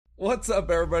What's up,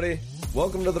 everybody?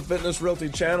 Welcome to the Fitness Realty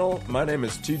channel. My name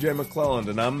is TJ McClelland,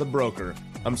 and I'm the broker.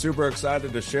 I'm super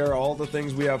excited to share all the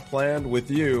things we have planned with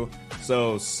you.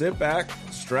 So sit back,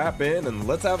 strap in, and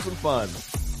let's have some fun.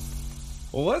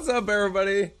 What's up,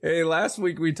 everybody? Hey, last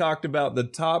week we talked about the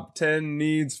top 10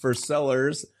 needs for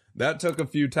sellers. That took a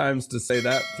few times to say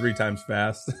that, 3 times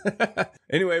fast.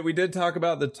 Anyway, we did talk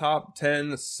about the top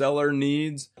 10 seller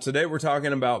needs. Today we're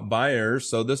talking about buyers.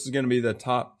 So this is going to be the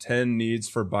top 10 needs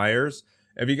for buyers.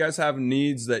 If you guys have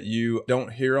needs that you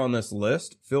don't hear on this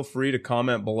list, feel free to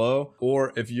comment below.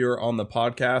 Or if you're on the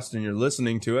podcast and you're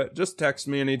listening to it, just text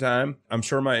me anytime. I'm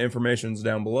sure my information's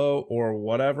down below or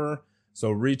whatever. So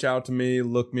reach out to me,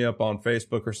 look me up on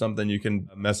Facebook or something. You can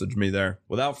message me there.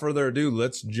 Without further ado,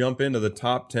 let's jump into the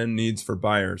top 10 needs for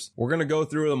buyers. We're going to go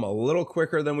through them a little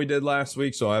quicker than we did last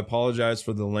week. So I apologize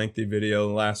for the lengthy video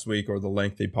last week or the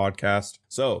lengthy podcast.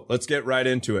 So let's get right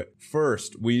into it.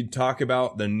 First, we talk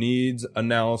about the needs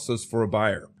analysis for a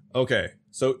buyer. Okay,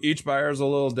 so each buyer is a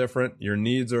little different. Your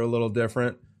needs are a little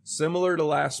different. Similar to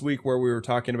last week where we were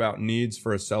talking about needs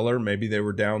for a seller, maybe they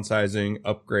were downsizing,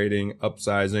 upgrading,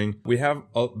 upsizing. We have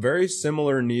a very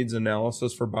similar needs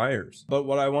analysis for buyers. But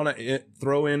what I want to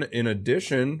throw in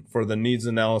addition for the needs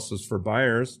analysis for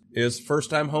buyers is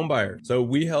first-time home buyers. So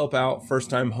we help out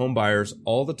first-time home buyers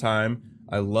all the time.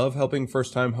 I love helping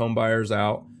first-time home buyers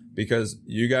out because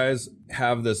you guys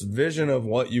have this vision of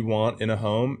what you want in a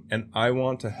home, and I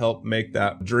want to help make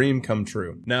that dream come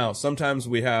true. Now, sometimes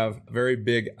we have very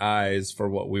big eyes for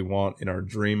what we want in our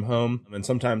dream home, and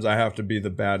sometimes I have to be the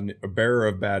bearer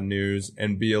of bad news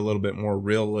and be a little bit more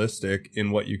realistic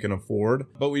in what you can afford.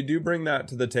 But we do bring that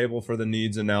to the table for the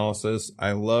needs analysis.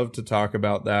 I love to talk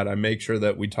about that. I make sure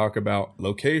that we talk about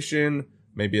location,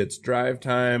 maybe it's drive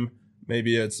time,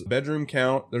 maybe it's bedroom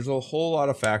count. There's a whole lot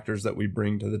of factors that we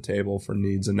bring to the table for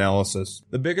needs analysis.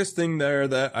 The biggest thing there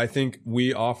that I think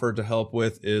we offer to help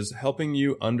with is helping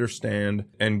you understand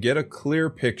and get a clear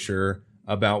picture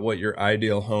about what your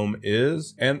ideal home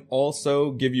is, and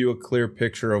also give you a clear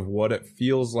picture of what it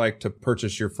feels like to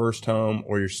purchase your first home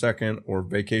or your second or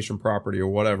vacation property or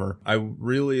whatever. I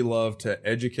really love to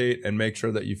educate and make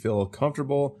sure that you feel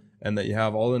comfortable and that you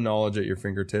have all the knowledge at your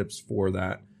fingertips for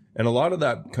that. And a lot of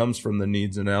that comes from the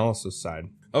needs analysis side.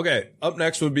 Okay, up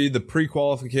next would be the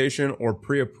pre-qualification or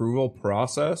pre-approval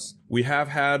process. We have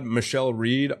had Michelle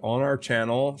Reed on our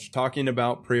channel talking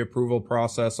about pre-approval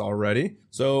process already.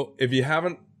 So if you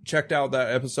haven't checked out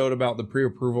that episode about the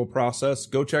pre-approval process,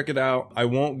 go check it out. I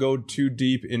won't go too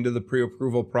deep into the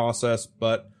pre-approval process,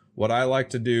 but what I like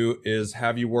to do is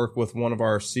have you work with one of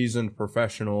our seasoned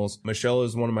professionals. Michelle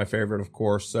is one of my favorite, of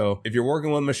course. So if you're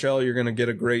working with Michelle, you're going to get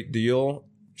a great deal.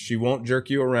 She won't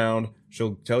jerk you around.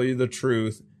 She'll tell you the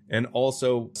truth. And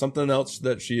also something else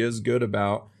that she is good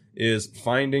about is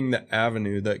finding the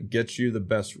avenue that gets you the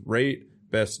best rate,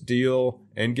 best deal,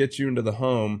 and gets you into the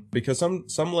home, because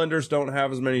some lenders don't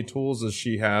have as many tools as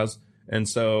she has. And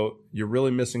so you're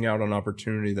really missing out on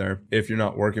opportunity there if you're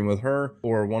not working with her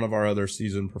or one of our other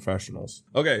seasoned professionals.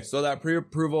 Okay, so that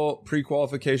pre-approval,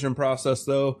 pre-qualification process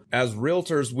though, as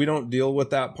realtors, we don't deal with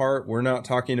that part. We're not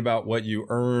talking about what you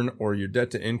earn or your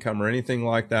debt to income or anything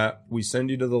like that. We send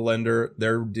you to the lender.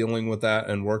 They're dealing with that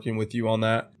and working with you on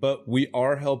that. But we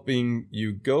are helping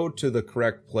you go to the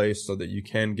correct place so that you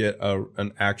can get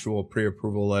an actual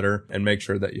pre-approval letter and make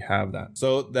sure that you have that.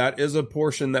 So that is a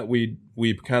portion that we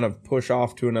kind of push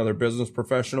off to another business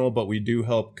professional, but we do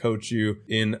help coach you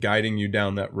in guiding you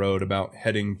down that road about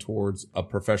heading towards a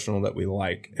professional that we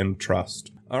like and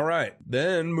trust. All right,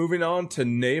 then moving on to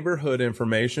neighborhood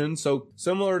information. So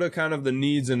similar to kind of the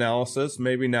needs analysis,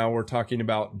 maybe now we're talking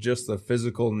about just the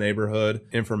physical neighborhood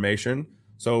information.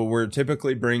 So we're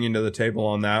typically bringing to the table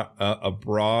on that a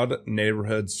broad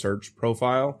neighborhood search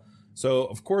profile. So,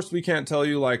 of course, we can't tell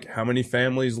you like how many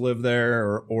families live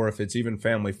there or if it's even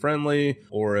family friendly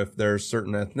or if there's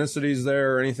certain ethnicities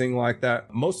there or anything like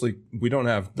that. Mostly, we don't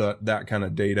have that kind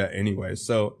of data anyway.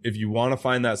 So if you want to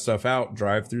find that stuff out,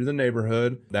 drive through the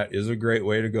neighborhood. That is a great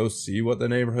way to go see what the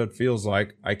neighborhood feels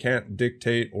like. I can't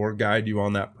dictate or guide you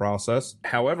on that process.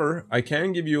 However, I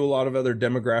can give you a lot of other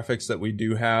demographics that we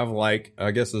do have. Like,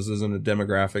 I guess this isn't a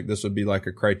demographic. This would be like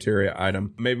a criteria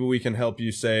item. Maybe we can help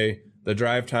you say, the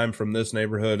drive time from this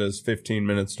neighborhood is 15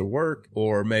 minutes to work,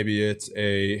 or maybe it's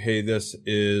hey, this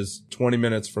is 20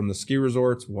 minutes from the ski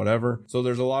resorts, whatever. So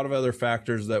there's a lot of other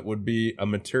factors that would be a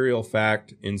material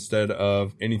fact instead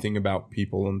of anything about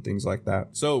people and things like that.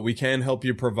 So we can help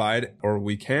you provide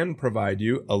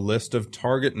you a list of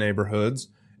target neighborhoods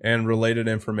and related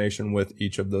information with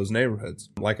each of those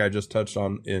neighborhoods, like I just touched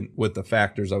on with the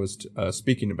factors I was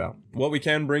speaking about. What we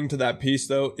can bring to that piece,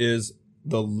 though, is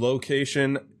the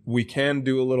location we can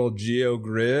do a little geo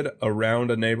grid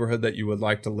around a neighborhood that you would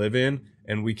like to live in,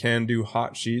 and we can do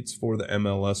hot sheets for the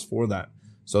MLS for that.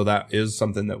 So that is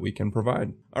something that we can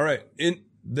provide. All right. In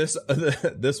this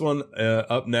one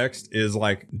up next is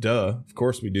like, duh, of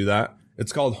course we do that.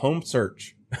 It's called home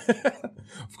search.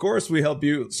 Of course we help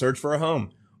you search for a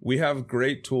home. We have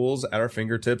great tools at our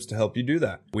fingertips to help you do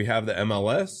that. We have the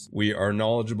MLS. We are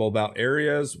knowledgeable about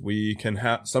areas. We can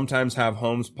sometimes have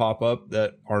homes pop up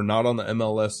that are not on the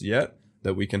MLS yet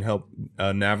that we can help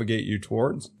navigate you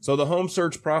towards. So the home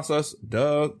search process,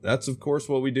 duh, that's of course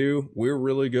what we do. We're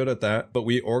really good at that. But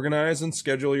we organize and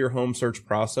schedule your home search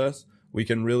process. We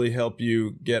can really help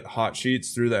you get hot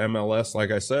sheets through the MLS,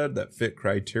 like I said, that fit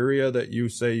criteria that you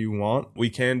say you want. We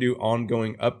can do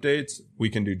ongoing updates. We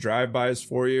can do drive-bys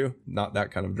for you. Not that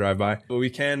kind of drive-by, but we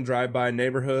can drive by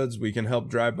neighborhoods. We can help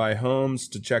drive by homes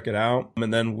to check it out.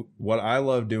 And then what I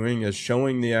love doing is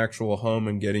showing the actual home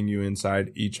and getting you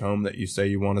inside each home that you say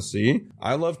you want to see.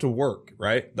 I love to work,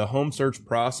 right? The home search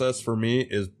process for me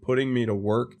is putting me to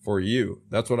work for you.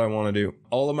 That's what I want to do.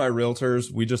 All of my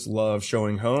realtors, we just love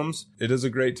showing homes. It is a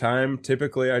great time.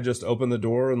 Typically, I just open the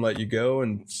door and let you go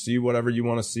and see whatever you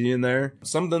want to see in there.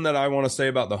 Something that I want to say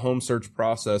about the home search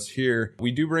process here,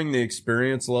 we do bring the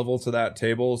experience level to that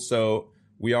table. So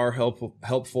we are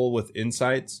helpful with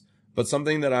insights. But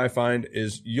something that I find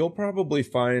is you'll probably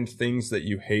find things that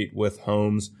you hate with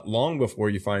homes long before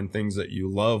you find things that you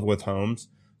love with homes.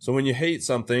 So when you hate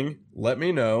something, let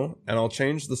me know and I'll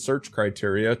change the search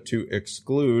criteria to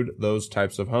exclude those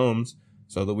types of homes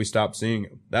so that we stop seeing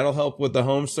them. That'll help with the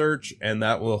home search and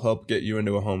that will help get you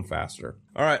into a home faster.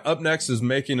 All right, up next is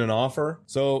making an offer.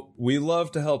 So we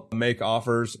love to help make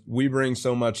offers. We bring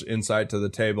so much insight to the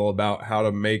table about how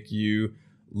to make you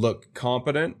look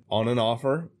competent on an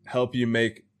offer, help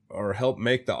make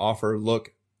the offer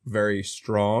look very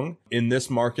strong. In this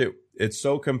market, it's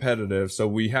so competitive, so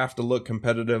we have to look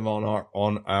competitive on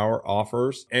our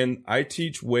offers. And I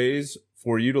teach ways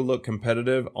for you to look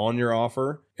competitive on your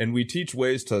offer, and we teach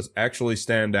ways to actually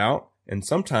stand out. And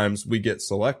sometimes we get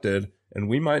selected, and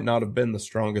we might not have been the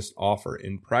strongest offer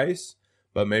in price,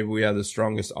 but maybe we have the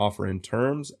strongest offer in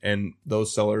terms, and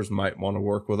those sellers might want to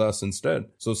work with us instead.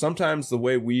 So sometimes the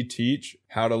way we teach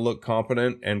how to look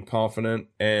competent and confident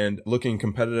and looking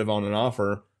competitive on an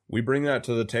offer, we bring that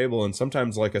to the table. And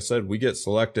sometimes, like I said, we get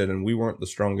selected and we weren't the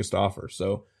strongest offer.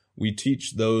 So we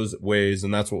teach those ways,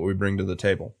 and that's what we bring to the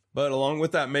table. But along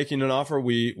with that, making an offer,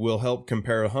 we will help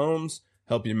compare homes,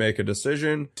 help you make a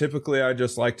decision. Typically, I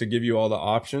just like to give you all the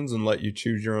options and let you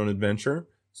choose your own adventure.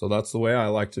 So that's the way I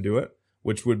like to do it,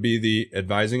 which would be the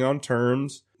advising on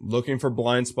terms, looking for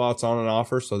blind spots on an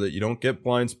offer so that you don't get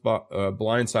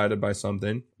blindsided by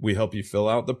something. We help you fill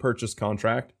out the purchase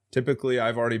contract. Typically,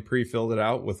 I've already pre-filled it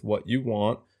out with what you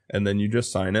want, and then you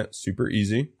just sign it. Super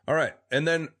easy. All right. And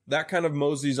then that kind of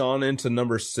moseys on into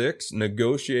number 6,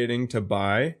 negotiating to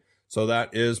buy. So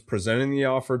that is presenting the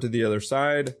offer to the other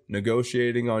side,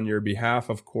 negotiating on your behalf,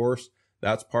 of course.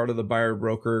 That's part of the buyer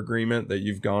broker agreement that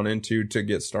you've gone into to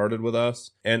get started with us.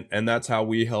 And that's how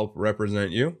we help represent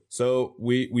you. So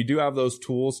we do have those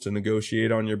tools to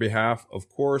negotiate on your behalf. Of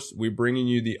course, we're bringing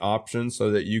you the options so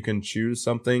that you can choose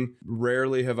something.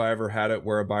 Rarely have I ever had it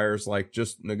where a buyer's like,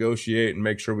 just negotiate and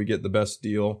make sure we get the best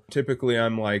deal. Typically,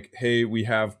 I'm like, hey, we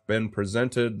have been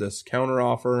presented this counter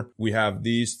offer. We have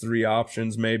these 3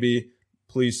 options maybe.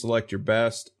 Please select your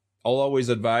best. I'll always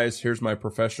advise, here's my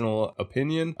professional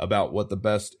opinion about what the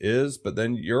best is, but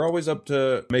then you're always up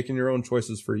to making your own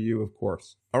choices for you, of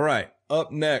course. All right,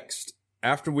 up next,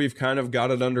 after we've kind of got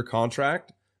it under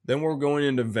contract, then we're going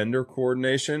into vendor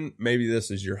coordination. Maybe this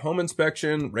is your home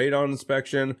inspection, radon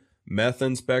inspection, meth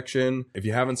inspection. If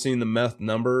you haven't seen the meth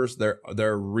numbers,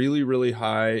 they're really, really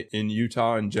high in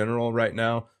Utah in general right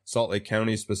now. Salt Lake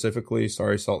County specifically.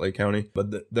 Sorry, Salt Lake County.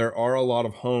 But there are a lot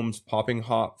of homes popping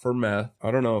hot for meth.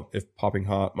 I don't know if popping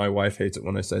hot. My wife hates it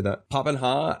when I say that. Popping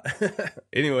hot.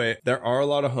 Anyway, there are a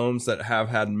lot of homes that have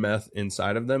had meth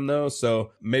inside of them though.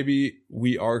 So maybe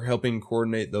we are helping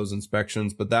coordinate those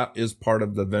inspections, but that is part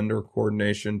of the vendor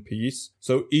coordination piece.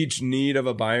 So each need of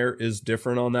a buyer is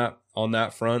different on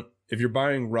that front. If you're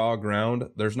buying raw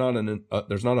ground, there's not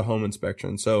a home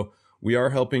inspection. So we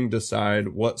are helping decide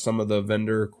what some of the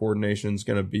vendor coordination is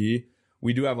going to be.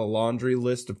 We do have a laundry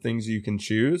list of things you can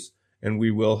choose, and we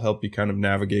will help you kind of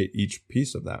navigate each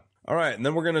piece of that. All right. And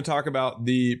then we're going to talk about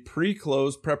the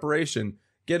pre-close preparation,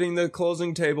 getting the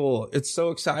closing table. It's so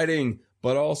exciting,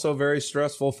 but also very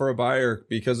stressful for a buyer,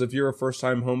 because if you're a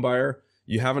first-time home buyer,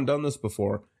 you haven't done this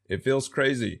before. It feels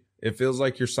crazy. It feels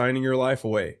like you're signing your life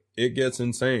away. It gets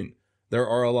insane. There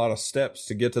are a lot of steps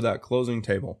to get to that closing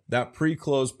table. That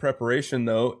pre-close preparation,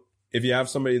 though, If you have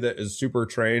somebody that is super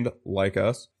trained like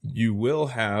us, you will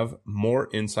have more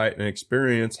insight and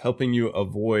experience helping you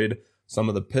avoid some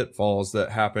of the pitfalls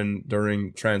that happen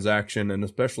during transaction and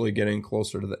especially getting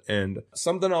closer to the end.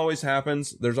 Something always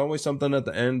happens. There's always something at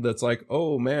the end that's like,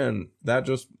 oh man, that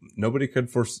just nobody could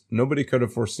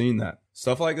have foreseen that.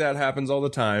 Stuff like that happens all the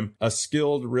time. A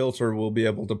skilled realtor will be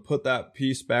able to put that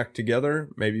piece back together,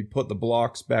 maybe put the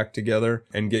blocks back together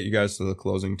and get you guys to the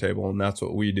closing table. And that's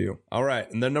what we do. All right.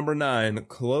 And then number 9,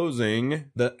 closing,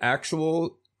 the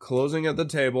actual closing at the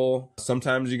table.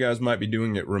 Sometimes you guys might be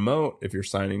doing it remote if you're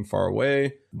signing far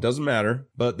away. Doesn't matter.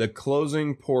 But the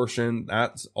closing portion,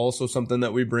 that's also something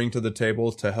that we bring to the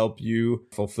table to help you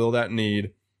fulfill that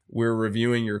need. We're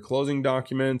reviewing your closing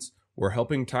documents. We're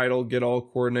helping title get all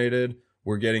coordinated.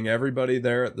 We're getting everybody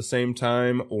there at the same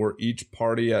time or each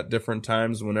party at different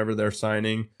times whenever they're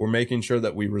signing. We're making sure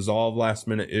that we resolve last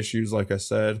minute issues, like I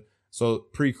said. So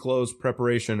pre-close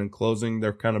preparation and closing,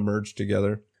 they're kind of merged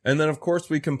together. And then, of course,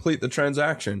 we complete the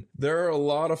transaction. There are a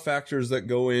lot of factors that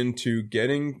go into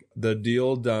getting the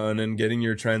deal done and getting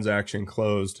your transaction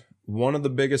closed. One of the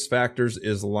biggest factors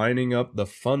is lining up the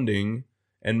funding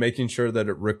and making sure that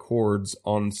it records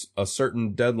on a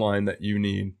certain deadline that you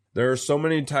need. There are so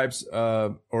many types,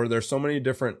 there's so many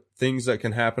different things that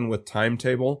can happen with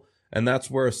timetable. And that's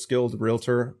where a skilled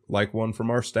realtor, like one from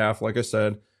our staff, like I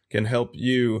said, can help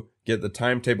you get the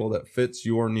timetable that fits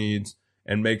your needs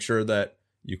and make sure that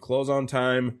you close on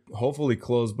time, hopefully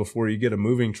close before you get a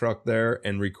moving truck there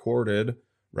and recorded,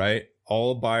 right?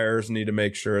 All buyers need to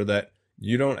make sure that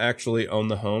you don't actually own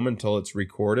the home until it's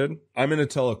recorded. I'm going to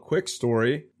tell a quick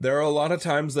story. There are a lot of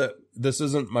times that this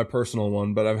isn't my personal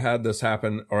one, but I've had this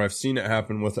happen or I've seen it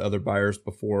happen with other buyers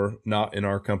before, not in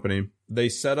our company. They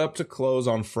set up to close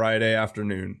on Friday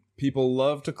afternoon. People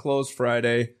love to close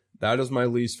Friday. That is my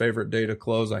least favorite day to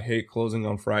close. I hate closing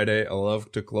on Friday. I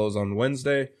love to close on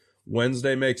Wednesday.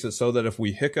 Wednesday makes it so that if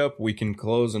we hiccup, we can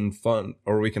close and fund,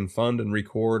 or we can fund and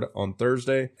record on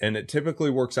Thursday. And it typically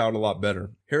works out a lot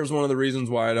better. Here's one of the reasons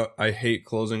why I hate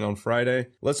closing on Friday.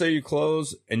 Let's say you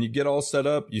close and you get all set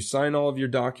up. You sign all of your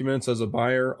documents as a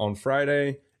buyer on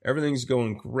Friday. Everything's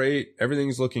going great.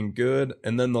 Everything's looking good.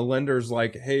 And then the lender's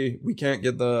like, hey, we can't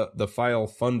get the file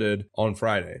funded on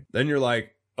Friday. Then you're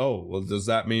like, oh, well, does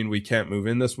that mean we can't move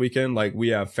in this weekend? Like, we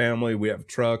have family, we have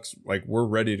trucks, like, we're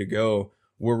ready to go.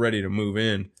 We're ready to move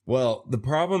in. Well, the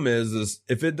problem is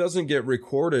if it doesn't get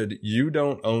recorded, you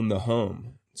don't own the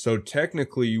home. So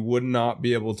technically you would not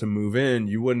be able to move in.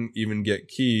 You wouldn't even get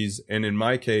keys. And in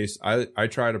my case, I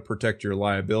try to protect your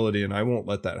liability and I won't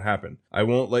let that happen. I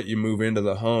won't let you move into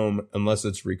the home unless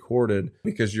it's recorded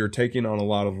because you're taking on a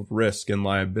lot of risk and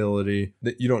liability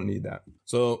that you don't need that.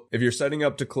 So if you're setting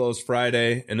up to close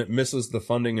Friday and it misses the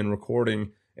funding and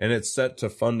recording, and it's set to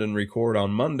fund and record on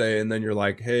Monday, and then you're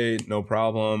like, hey, no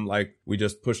problem. Like, we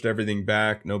just pushed everything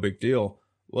back. No big deal.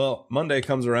 Well, Monday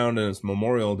comes around and it's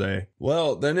Memorial Day.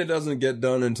 Well, then it doesn't get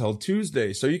done until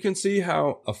Tuesday. So you can see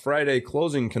how a Friday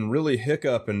closing can really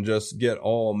hiccup and just get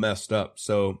all messed up.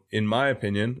 So in my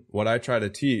opinion, what I try to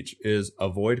teach is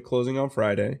avoid closing on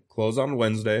Friday, close on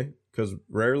Wednesday, because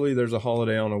rarely there's a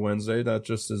holiday on a Wednesday. That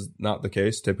just is not the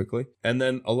case typically. And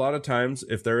then a lot of times,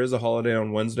 if there is a holiday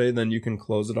on Wednesday, then you can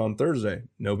close it on Thursday.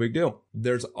 No big deal.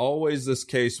 There's always this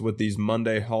case with these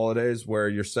Monday holidays where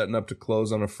you're setting up to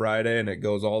close on a Friday and it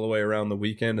goes all the way around the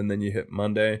weekend and then you hit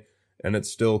Monday and it's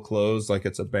still closed like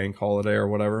it's a bank holiday or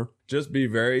whatever. Just be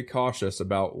very cautious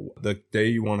about the day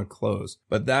you want to close.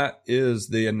 But that is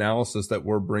the analysis that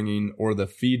we're bringing or the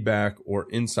feedback or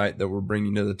insight that we're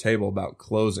bringing to the table about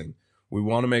closing. We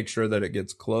want to make sure that it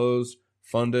gets closed,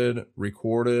 funded,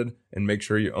 recorded, and make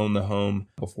sure you own the home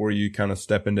before you kind of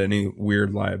step into any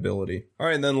weird liability. All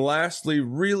right, and then lastly,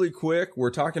 really quick, we're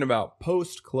talking about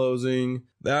post-closing.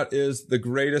 That is the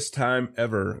greatest time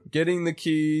ever. Getting the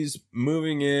keys,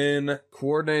 moving in,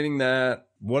 coordinating that.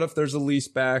 What if there's a lease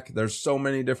back? There's so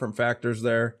many different factors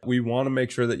there. We want to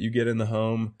make sure that you get in the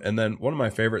home. And then one of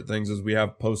my favorite things is we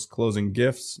have post-closing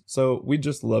gifts. So we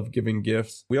just love giving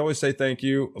gifts. We always say thank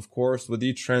you, of course, with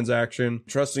each transaction,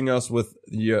 trusting us with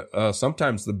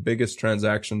sometimes the biggest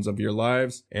transactions of your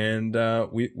lives. And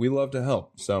we love to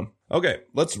help. So okay,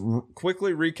 let's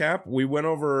quickly recap. We went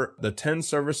over the 10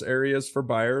 service areas for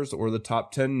buyers or the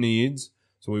top 10 needs.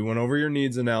 So we went over your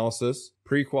needs analysis,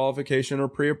 pre-qualification or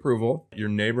pre-approval, your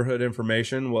neighborhood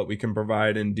information, what we can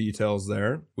provide in details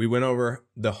there. We went over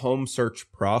the home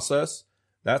search process.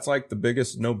 That's like the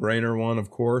biggest no-brainer one,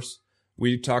 of course.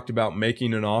 We talked about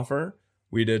making an offer.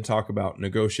 We did talk about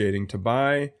negotiating to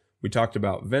buy. We talked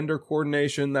about vendor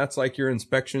coordination. That's like your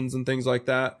inspections and things like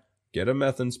that. Get a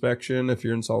meth inspection if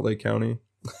you're in Salt Lake County.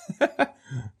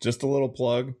 Just a little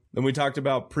plug. Then we talked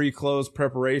about pre-close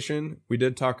preparation. We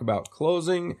did talk about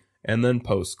closing and then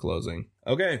post-closing.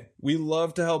 Okay, we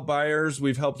love to help buyers.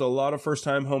 We've helped a lot of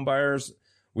first-time home buyers.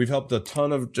 We've helped a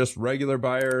ton of just regular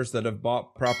buyers that have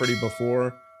bought property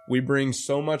before. We bring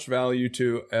so much value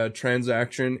to a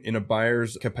transaction in a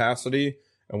buyer's capacity,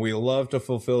 and we love to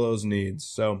fulfill those needs.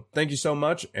 So thank you so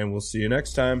much, and we'll see you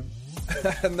next time.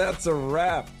 And that's a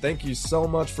wrap. Thank you so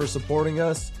much for supporting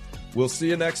us. We'll see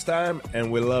you next time,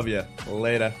 and we love you.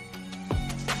 Later.